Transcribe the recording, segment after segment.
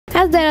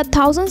As there are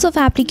thousands of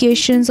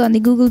applications on the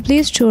Google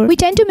Play Store, we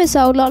tend to miss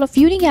out a lot of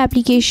unique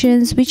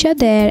applications which are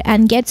there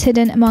and gets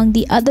hidden among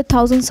the other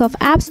thousands of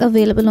apps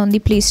available on the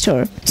Play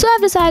Store. So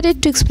I've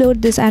decided to explore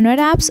these Android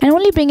apps and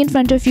only bring in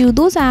front of you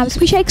those apps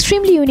which are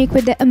extremely unique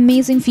with their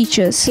amazing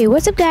features. Hey,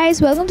 what's up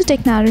guys? Welcome to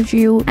Techno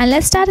Review, and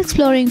let's start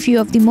exploring few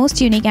of the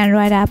most unique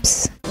Android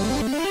apps.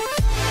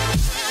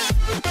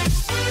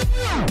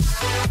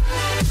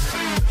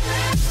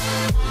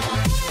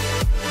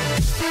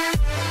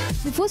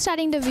 Before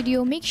starting the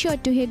video, make sure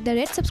to hit the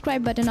red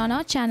subscribe button on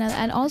our channel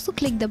and also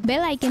click the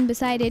bell icon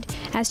beside it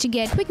as to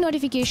get quick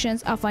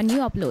notifications of our new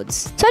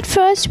uploads. So at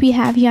first we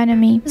have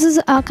Yonomi. This is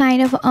a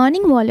kind of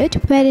earning wallet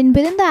wherein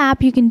within the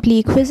app you can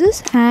play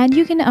quizzes and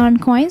you can earn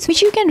coins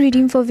which you can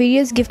redeem for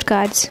various gift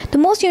cards. The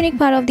most unique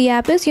part of the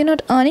app is you're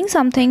not earning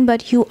something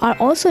but you are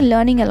also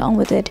learning along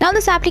with it. Now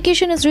this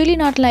application is really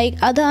not like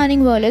other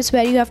earning wallets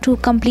where you have to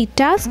complete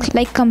tasks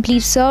like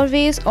complete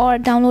surveys or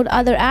download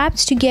other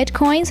apps to get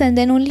coins and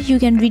then only you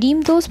can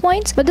redeem those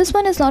points, but this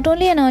one is not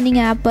only an earning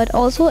app but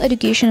also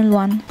educational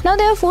one. Now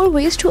there are 4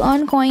 ways to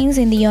earn coins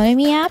in the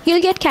Yonomi app.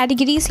 You'll get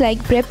categories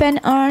like prep and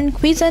earn,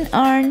 quiz and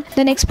earn,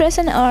 then express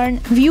and earn,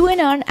 view and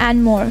earn,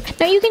 and more.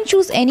 Now you can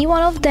choose any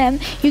one of them.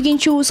 You can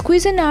choose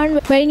quiz and earn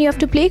wherein you have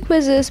to play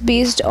quizzes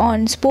based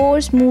on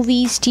sports,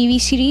 movies, TV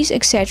series,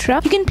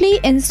 etc. You can play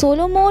in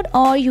solo mode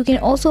or you can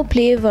also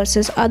play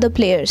versus other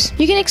players.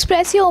 You can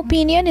express your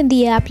opinion in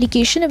the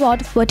application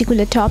about a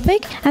particular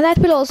topic and that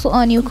will also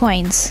earn you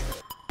coins.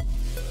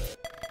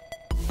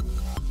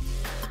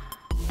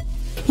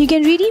 You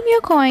can redeem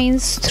your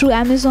coins through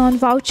Amazon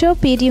voucher,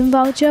 Paytm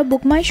voucher,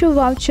 BookMyShow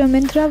voucher,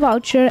 Myntra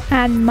voucher,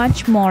 and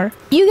much more.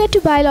 You get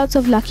to buy lots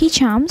of lucky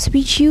charms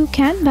which you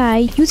can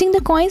buy using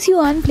the coins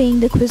you earn playing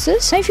the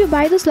quizzes. Now if you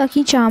buy those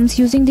lucky charms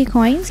using the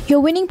coins,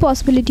 your winning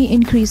possibility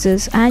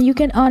increases and you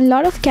can earn a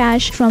lot of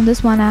cash from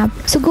this one app.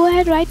 So go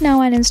ahead right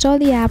now and install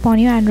the app on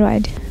your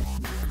Android.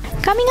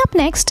 Coming up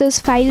next is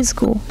Files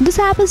Go. This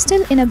app is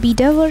still in a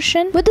beta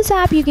version. With this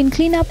app, you can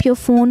clean up your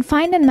phone,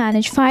 find and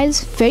manage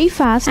files very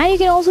fast, and you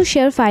can also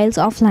share files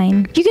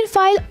offline. You can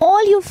file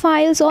all your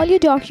files, all your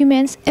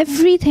documents,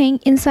 everything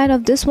inside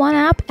of this one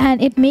app,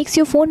 and it makes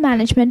your phone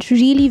management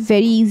really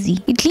very easy.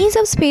 It cleans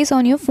up space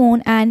on your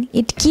phone and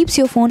it keeps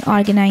your phone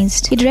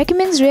organized. It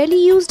recommends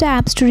rarely used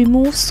apps to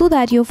remove so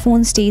that your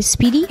phone stays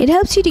speedy. It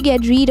helps you to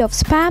get rid of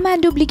spam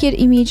and duplicate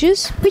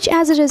images, which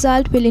as a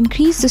result will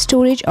increase the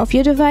storage of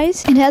your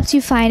device. It helps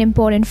you find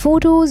important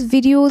photos,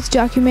 videos,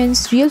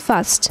 documents real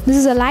fast. This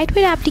is a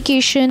lightweight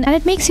application and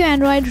it makes your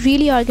Android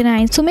really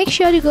organized, so make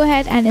sure to go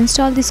ahead and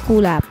install this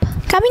cool app.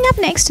 Coming up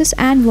next is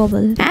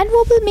AndWobble.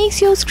 AndWobble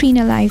makes your screen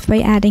alive by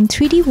adding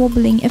 3D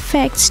wobbling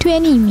effects to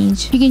any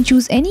image. You can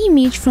choose any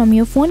image from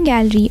your phone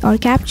gallery or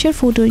capture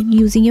photo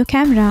using your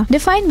camera.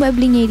 Define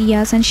wobbling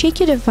areas and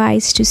shake your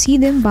device to see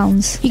them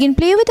bounce. You can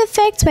play with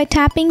effects by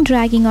tapping,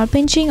 dragging or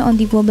pinching on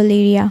the wobble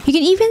area. You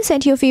can even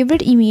set your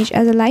favorite image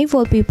as a live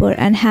wallpaper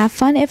and have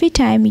fun every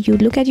time you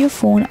look at your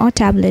phone or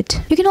tablet.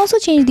 You can also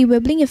change the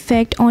wobbling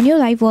effect on your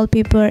live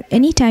wallpaper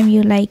anytime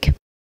you like.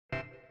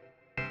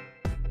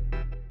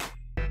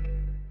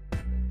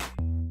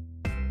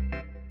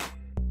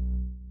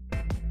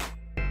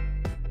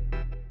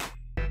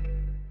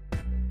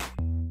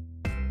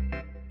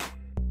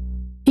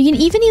 You can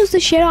even use the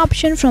share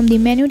option from the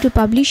menu to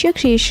publish your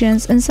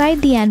creations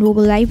inside the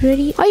AndWobble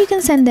library, or you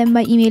can send them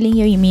by emailing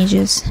your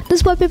images.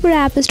 This wallpaper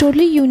app is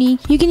totally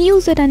unique. You can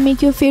use it and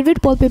make your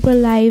favorite wallpaper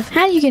live,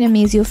 and you can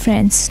amaze your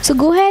friends. So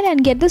go ahead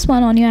and get this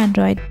one on your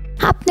Android.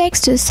 Up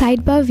next is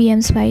Sidebar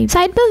VM Swipe.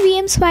 Sidebar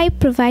VM Swipe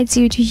provides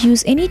you to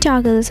use any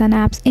toggles and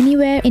apps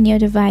anywhere in your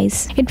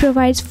device. It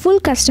provides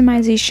full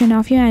customization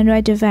of your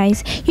Android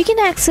device. You can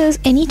access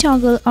any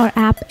toggle or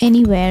app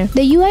anywhere.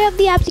 The UI of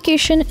the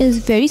application is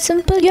very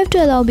simple. You have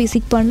to allow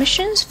basic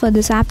permissions for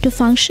this app to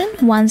function.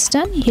 Once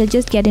done, you'll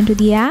just get into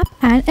the app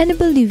and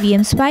enable the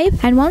VM Swipe,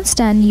 and once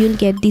done, you'll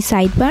get the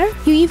sidebar.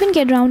 You even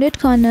get rounded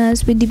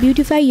corners with the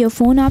beautify your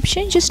phone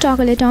option. Just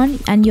toggle it on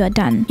and you're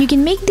done. You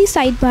can make the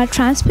sidebar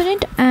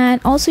transparent and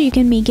also you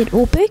can make it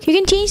opaque. You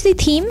can change the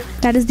theme,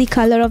 that is the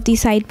color of the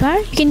sidebar.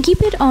 You can keep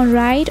it on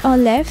right or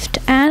left,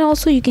 and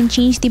also you can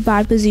change the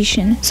bar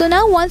position. So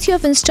now once you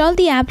have installed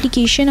the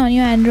application on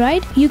your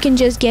Android, you can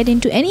just get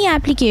into any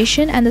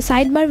application and the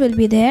sidebar will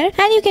be there,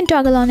 and you can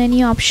toggle on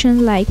any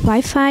option like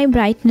Wi-Fi,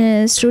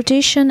 brightness,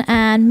 rotation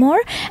and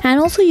more, and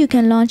also you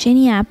can launch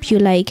any app you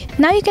like.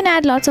 Now you can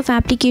add lots of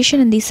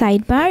application in the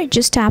sidebar.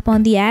 Just tap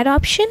on the add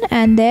option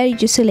and there you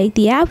just select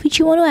the app which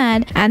you want to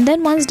add, and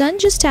then once done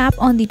just tap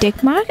on the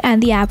tick mark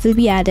and the app will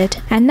be added.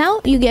 And now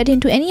you get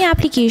into any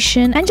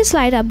application and just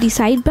slide up the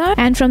sidebar,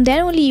 and from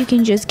there only you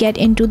can just get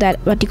into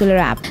that particular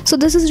app. So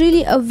this is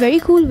really a very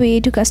cool way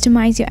to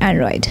customize your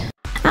Android.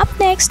 Up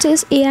next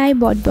is AI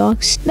Bot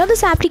Box. Now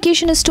this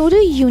application is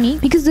totally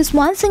unique because this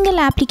one single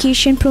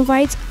application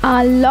provides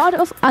a lot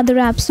of other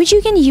apps which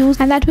you can use,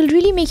 and that will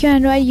really make your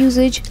Android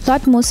usage a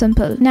lot more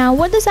simple. Now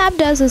what this app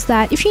does is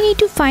that if you need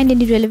to find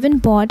any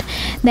relevant bot,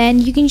 then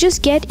you can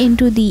just get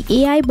into the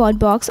AI Bot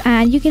Box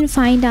and you can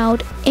find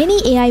out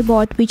any AI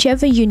bot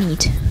whichever you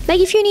need. Like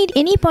if you need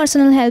any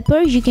personal helper,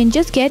 you can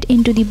just get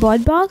into the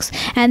bot box,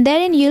 and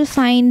therein you'll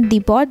find the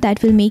bot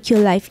that will make your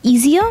life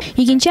easier.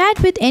 You can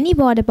chat with any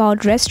bot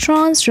about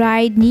restaurants,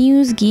 ride,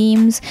 news,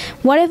 games,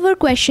 whatever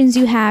questions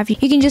you have. You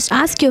can just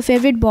ask your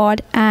favorite bot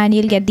and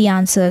you'll get the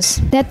answers.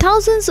 There are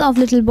thousands of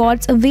little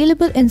bots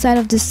available inside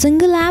of this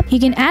single app. You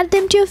can add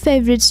them to your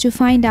favorites to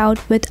find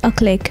out with a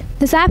click.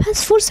 This app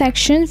has 4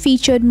 sections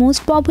featured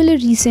most popular,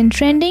 recent,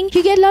 trending.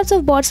 You get lots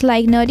of bots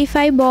like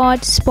Nerdify bot,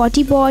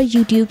 Spotibot,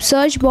 YouTube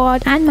search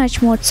bot, and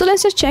much more. So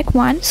let's just check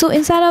one. So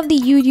inside of the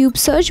YouTube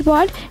search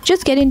bot,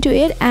 just get into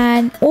it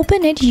and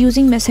open it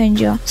using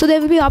Messenger. So there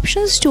will be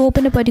options to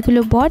open a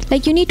particular bot.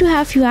 Like you need to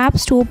have few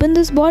apps to open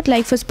this bot.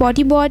 Like for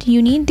Spotibot,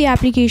 you need the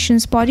application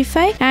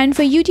Spotify, and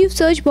for YouTube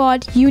search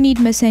bot, you need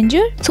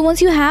Messenger. So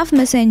once you have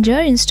Messenger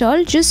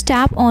installed, just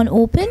tap on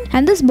open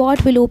and this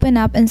bot will open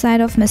up inside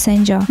of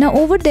Messenger. Now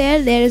over there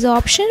is an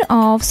option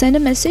of send a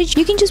message.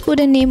 You can just put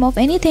a name of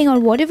anything or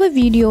whatever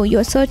video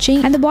you're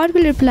searching, and the bot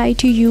will reply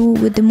to you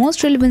with the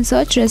most relevant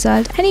search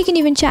result, and you can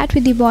even chat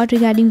with the bot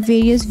regarding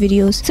various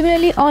videos.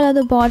 Similarly, all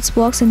other bots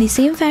works in the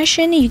same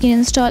fashion. You can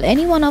install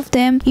any one of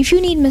them. If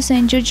you need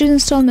Messenger, just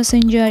install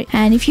Messenger,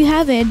 and if you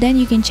have it, then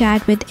you can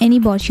chat with any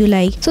bot you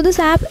like. So this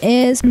app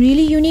is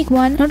really unique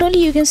one. Not only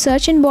you can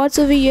search in bots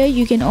over here,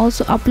 you can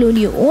also upload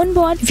your own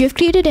bot. If you've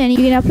created any,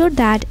 you can upload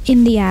that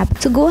in the app.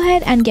 So go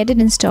ahead and get it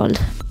installed.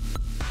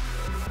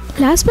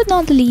 Last but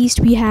not the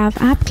least, we have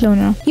App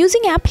Cloner.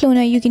 Using App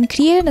Cloner, you can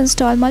create and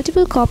install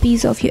multiple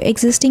copies of your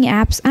existing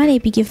apps and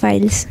APK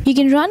files. You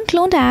can run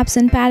cloned apps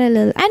in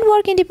parallel and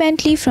work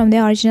independently from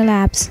their original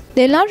apps.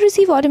 They will not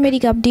receive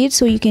automatic updates,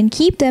 so you can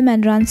keep them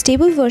and run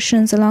stable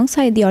versions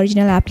alongside the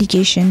original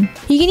application.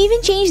 You can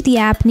even change the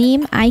app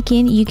name,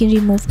 icon, you can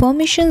remove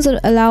permissions or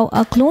allow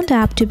a cloned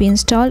app to be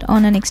installed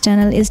on an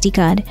external SD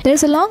card. There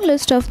is a long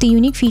list of the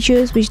unique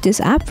features which this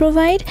app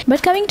provides,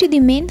 but coming to the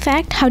main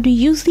fact, how to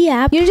use the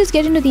app, you'll just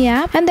get into the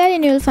app and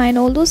then you'll find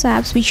all those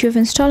apps which you have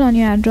installed on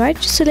your Android.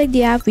 Just select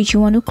the app which you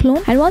want to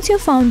clone, and once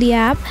you've found the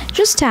app,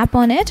 just tap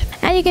on it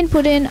and you can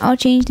put in or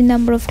change the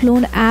number of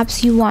cloned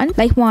apps you want,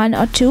 like 1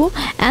 or 2,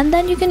 and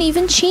then you can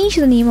even change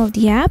the name of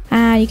the app,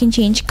 and you can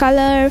change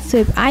color,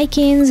 flip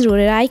icons,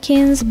 rotate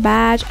icons,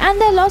 badge, and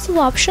there are lots of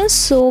options.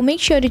 So make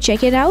sure to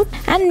check it out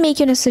and make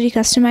your necessary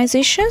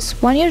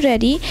customizations. When you're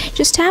ready,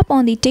 just tap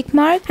on the tick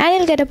mark and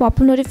you'll get a pop-up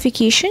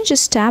notification.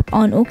 Just tap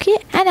on OK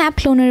and App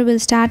Cloner will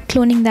start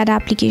cloning that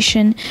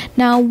application.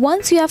 Now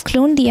once you have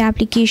cloned the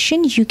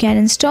application, you can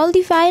install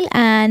the file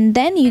and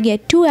then you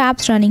get 2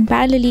 apps running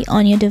parallelly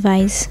on your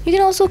device. You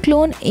can also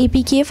clone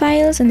APK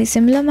files in the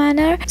similar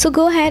manner, so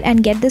go ahead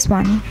and get this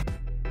one.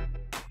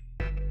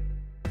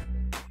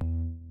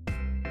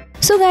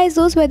 So guys,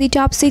 those were the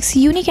top 6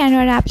 unique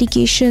Android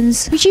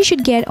applications which you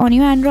should get on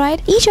your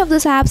Android. Each of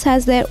those apps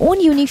has their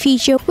own unique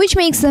feature which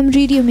makes them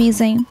really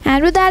amazing.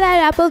 And with that, I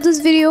wrap up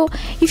this video.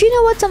 If you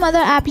know what some other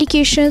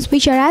applications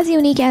which are as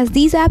unique as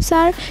these apps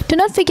are, do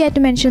not forget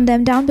to mention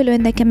them down below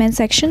in the comment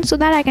section so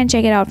that I can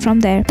check it out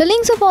from there. The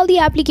links of all the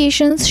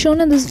applications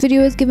shown in this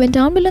video is given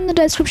down below in the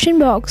description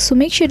box, so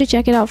make sure to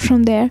check it out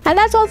from there. And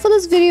that's all for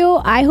this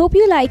video. I hope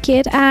you like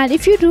it, and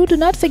if you do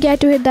not forget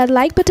to hit that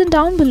like button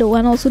down below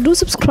and also do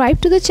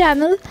subscribe to the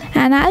channel,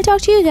 and I'll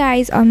talk to you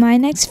guys on my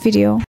next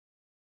video.